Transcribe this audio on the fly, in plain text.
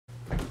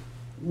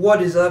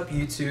What is up,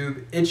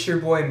 YouTube? It's your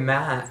boy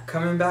Matt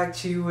coming back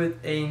to you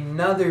with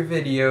another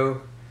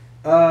video.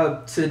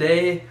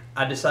 Today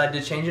I decided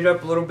to change it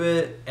up a little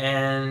bit,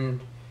 and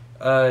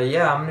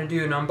yeah, I'm gonna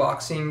do an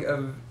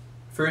unboxing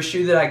for a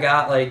shoe that I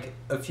got like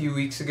a few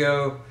weeks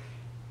ago.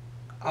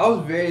 I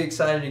was very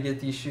excited to get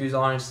these shoes,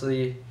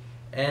 honestly,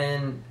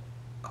 and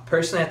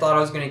personally I thought I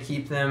was gonna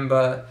keep them,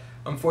 but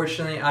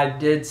unfortunately I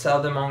did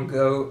sell them on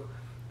GOAT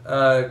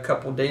a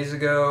couple days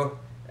ago,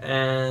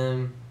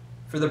 and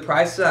for the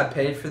price that I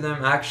paid for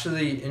them, I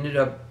actually ended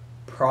up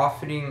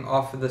profiting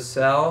off of the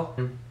sale.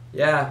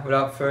 Yeah,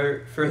 without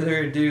further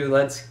ado,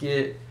 let's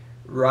get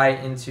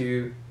right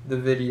into the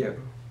video.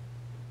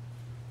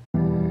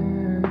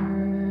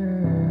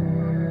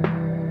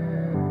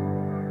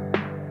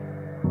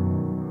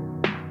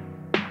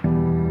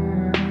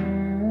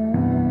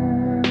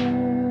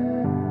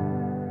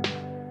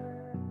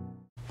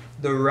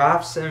 The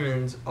Raf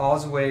Simons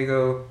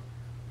Ozweego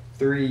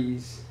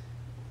 3s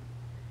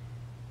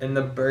in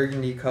the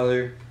burgundy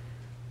color.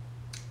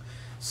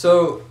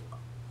 So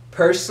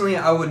personally,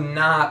 I would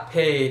not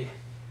pay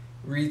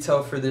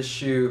retail for this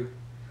shoe.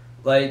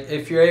 Like,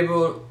 if you're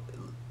able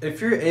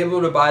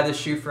to buy the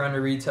shoe for under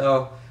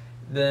retail,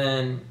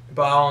 then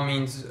by all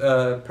means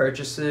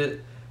purchase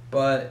it.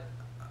 But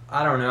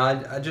I don't know,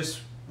 I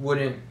just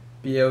wouldn't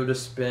be able to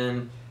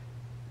spend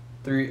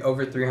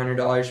over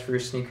 $300 for a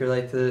sneaker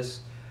like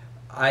this.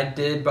 I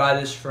did buy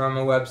this from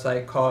a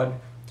website called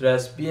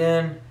Tres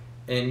Bien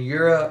in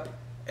Europe,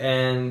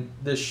 and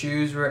the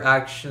shoes were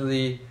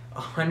actually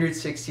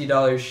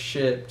 $160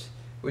 shipped,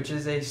 which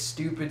is a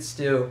stupid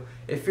steal.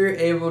 If you're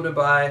able to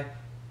buy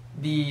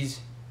these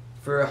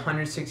for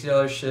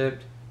 $160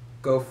 shipped,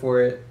 go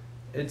for it.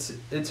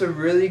 It's a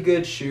really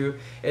good shoe.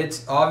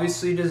 It's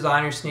obviously a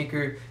designer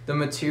sneaker. The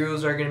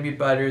materials are going to be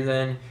better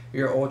than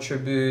your Ultra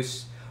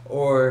Boost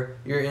or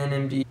your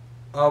NMD.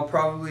 I'll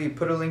probably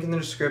put a link in the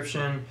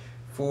description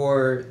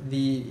for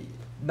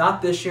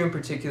not this shoe in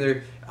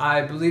particular.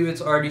 I believe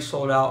it's already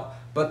sold out,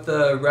 but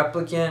the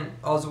replicant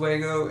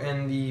Ozweego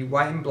in the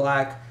white and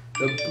black,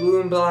 the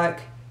blue and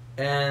black,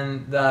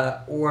 and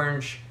the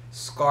orange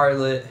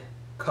scarlet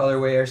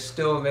colorway are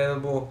still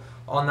available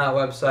on that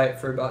website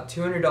for about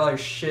 $200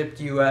 shipped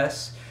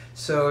US.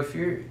 So if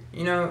you're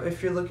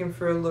looking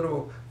for a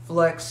little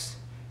flex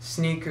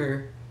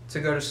sneaker to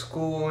go to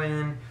school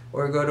in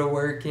or go to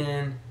work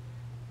in,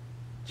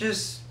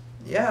 just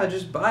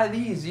buy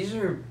these. These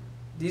are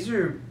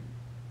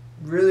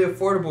really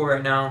affordable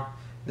right now.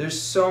 There's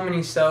so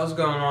many sales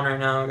going on right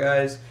now,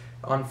 guys,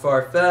 on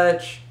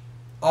Farfetch.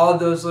 All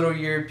those little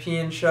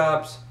European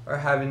shops are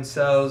having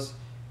sales,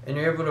 and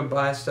you're able to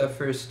buy stuff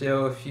for a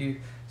steal if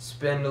you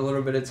spend a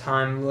little bit of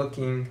time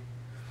looking.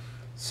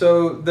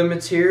 So the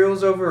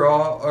materials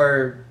overall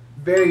are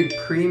very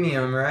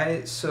premium,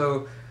 right?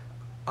 So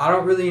I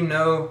don't really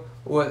know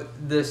what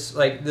this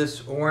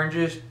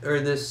orangish or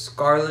this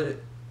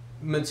scarlet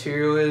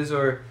material is,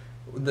 or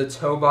the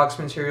toe box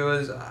material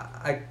is.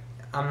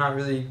 I'm not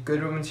really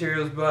good with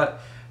materials,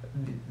 but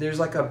there's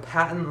like a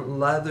patent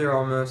leather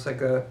almost,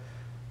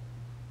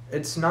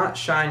 it's not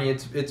shiny,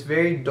 it's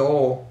very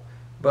dull,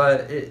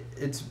 but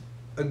it's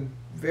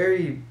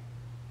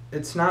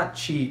not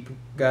cheap,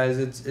 guys.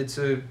 It's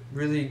a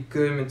really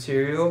good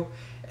material,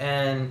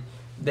 and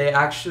they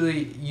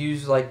actually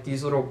use like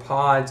these little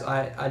pods.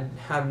 I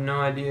have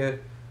no idea,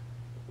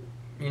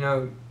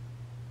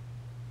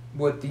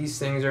 what these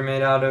things are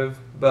made out of,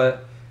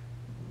 but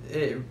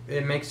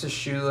it makes the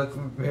shoe look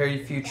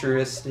very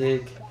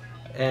futuristic,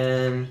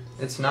 and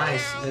it's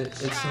nice.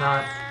 It's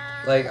not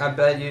like, I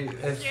bet you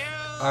if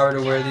I were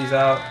to wear these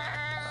out,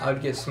 I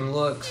would get some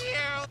looks,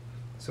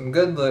 some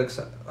good looks,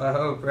 I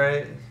hope,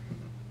 right?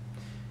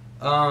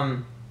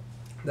 The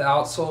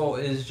outsole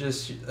is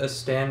just a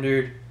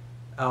standard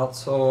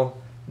outsole.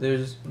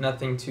 There's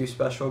nothing too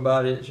special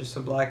about it. It's just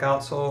a black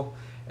outsole,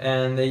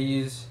 and they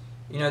use,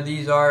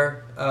 these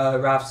are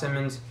Raf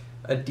Simons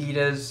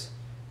Adidas.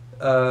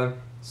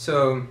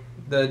 So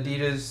the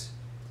Adidas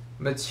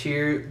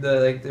material,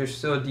 there's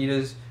still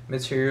Adidas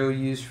material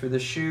used for the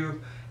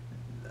shoe.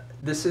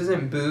 This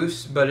isn't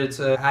Boost, but it's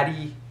a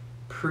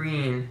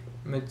adiprene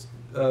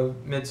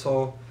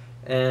midsole,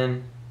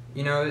 and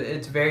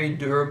it's very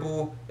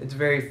durable. It's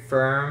very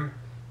firm.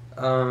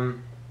 I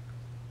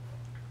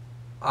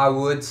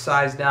would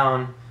size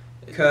down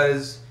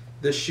because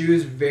the shoe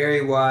is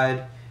very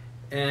wide,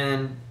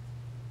 and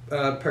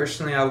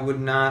personally I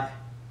would not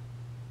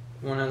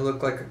want to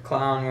look like a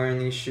clown wearing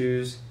these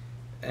shoes,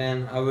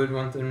 and I would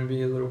want them to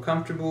be a little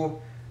comfortable.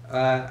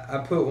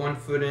 I put one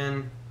foot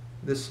in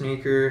the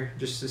sneaker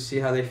just to see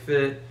how they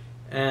fit,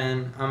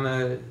 and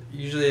I'm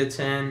usually a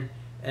 10,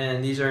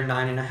 and these are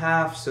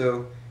 9.5,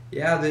 so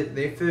yeah,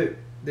 they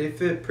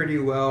fit pretty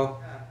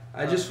well.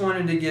 I just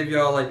wanted to give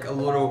y'all like a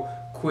little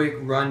quick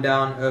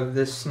rundown of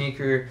this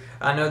sneaker.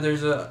 I know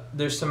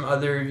there's some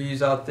other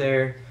reviews out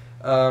there.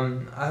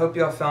 I hope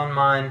y'all found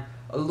mine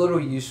a little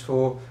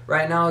useful.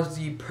 Right now is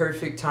the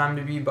perfect time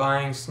to be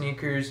buying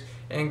sneakers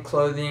and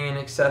clothing and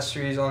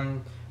accessories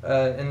in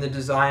the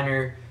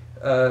designer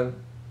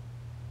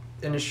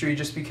industry,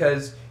 just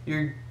because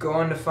you're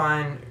going to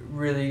find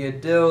really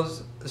good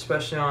deals,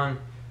 especially on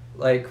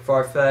like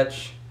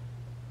Farfetch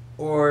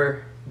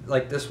or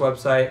like this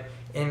website,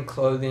 in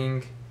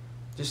clothing.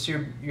 Just your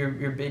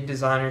big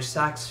designers,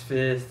 Saks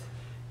Fifth,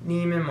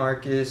 Neiman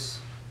Marcus,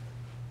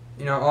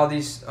 you know, all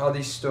these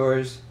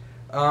stores.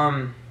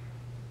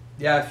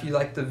 Yeah, if you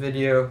like the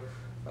video,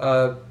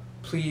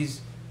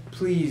 please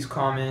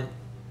comment,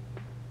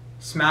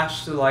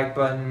 smash the like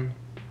button,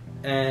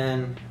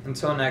 and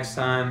until next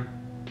time,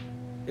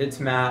 it's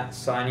Matt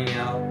signing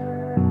out.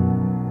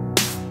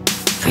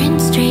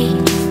 Prince Street,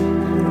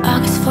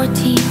 August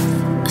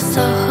 14th, a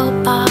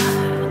Soho bar,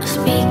 a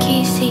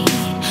speakeasy.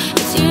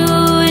 It's you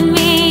and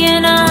me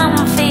and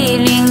I'm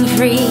feeling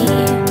free.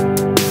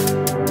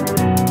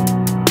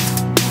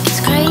 It's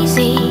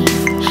crazy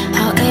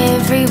how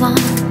everyone